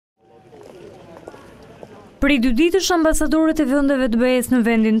Prej 2 ditësh ambasadorët e vendeve të BE-s në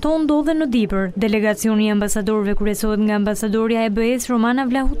vendin tonë ndodhen në Dibër. Delegacioni i ambasadorëve kryesohet nga Ambasadorja e BE Romana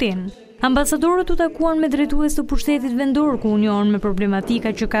Vlahutin. Ambasadorët u takuan me drejtues të pushtetit vendor ku u njohën me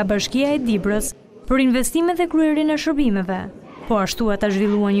problematikat që ka bashkia e Dibrës për investime dhe kryerjen e shërbimeve. Po ashtu ata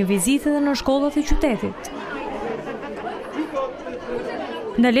zhvilluan një vizitë edhe në shkollat e qytetit.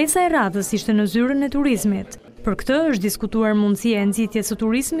 Ndalesa e radhës ishte në zyrën e turizmit. Për këtë është diskutuar mundësia e nxitjes së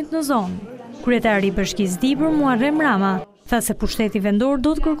turizmit në zonë. Kryetari i bashkisë Dibër Muharrem Rama tha se pushteti vendor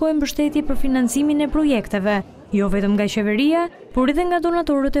do të kërkojë mbështetje për financimin e projekteve, jo vetëm nga qeveria, por edhe nga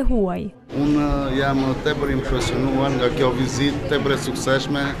donatorët e huaj. Unë jam tepër impresionuar nga kjo vizitë tepër e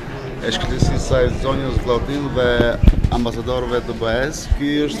suksesshme e shkëlqësisë së zonës Vlahutin dhe ambasadorëve të BE-s.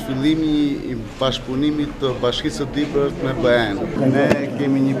 Ky është fillimi i bashkëpunimit të bashkisë së Dibrës me BE-n. Ne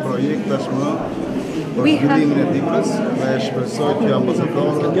kemi një projekt tashmë për zhvillimin e Dibrës dhe shpresoj që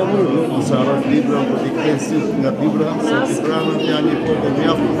ambasadorët ose arrojt Dibra për t'i kthesin nga Dibra, se Dibranët janë një popull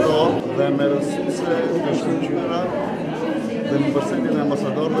mjaft punëtor dhe me resurse të shkëlqyera dhe në përsëritjen e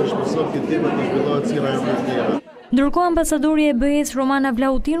ambasadorëve shpresoj që Dibra të zhvillohet si rajonet tjera. Ndërkohë ambasadorja e BE-s Romana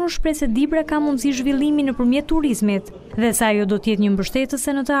Vlahutin u shpreh se Dibra ka mundësi zhvillimi nëpërmjet turizmit dhe se ajo do të jetë një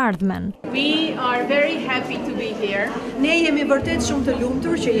mbështetëse në të ardhmen. We are very happy to be here. Ne jemi vërtet shumë të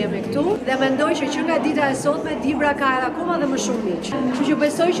lumtur që jemi këtu dhe mendoj që nga dita e sotme Dibra ka akoma dhe më shumë miq. Kështu që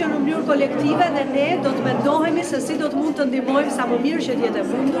besoj që në mënyrë kolektive dhe ne do të mendohemi se si do të mund të ndihmojmë sa më mirë që të jetë e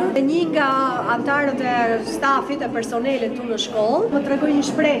fundur. Dhe një nga anëtarët e stafit e personelit këtu në shkollë më tregoi një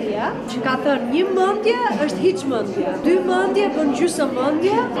shprehje që ka thënë një mendje është hiç mendje, 2 mendje bën gjysmë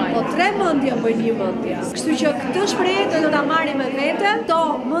mendje, po 3 mendje bën një mendje. Kështu që këtë shprehje do ta marrim me vete, to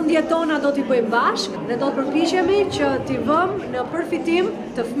mendjet tona do t'i bëjmë bashkë dhe do të përpiqemi që t'i vëmë në përfitim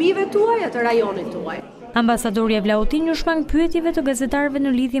të fëmijëve tuaj e të rajonit tuaj. Ambasadorja Vlahutin u shmang pyetjeve të gazetarëve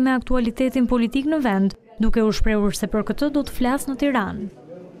në lidhje me aktualitetin politik në vend, duke u shprehur se për këtë do të flasë në Tiranë.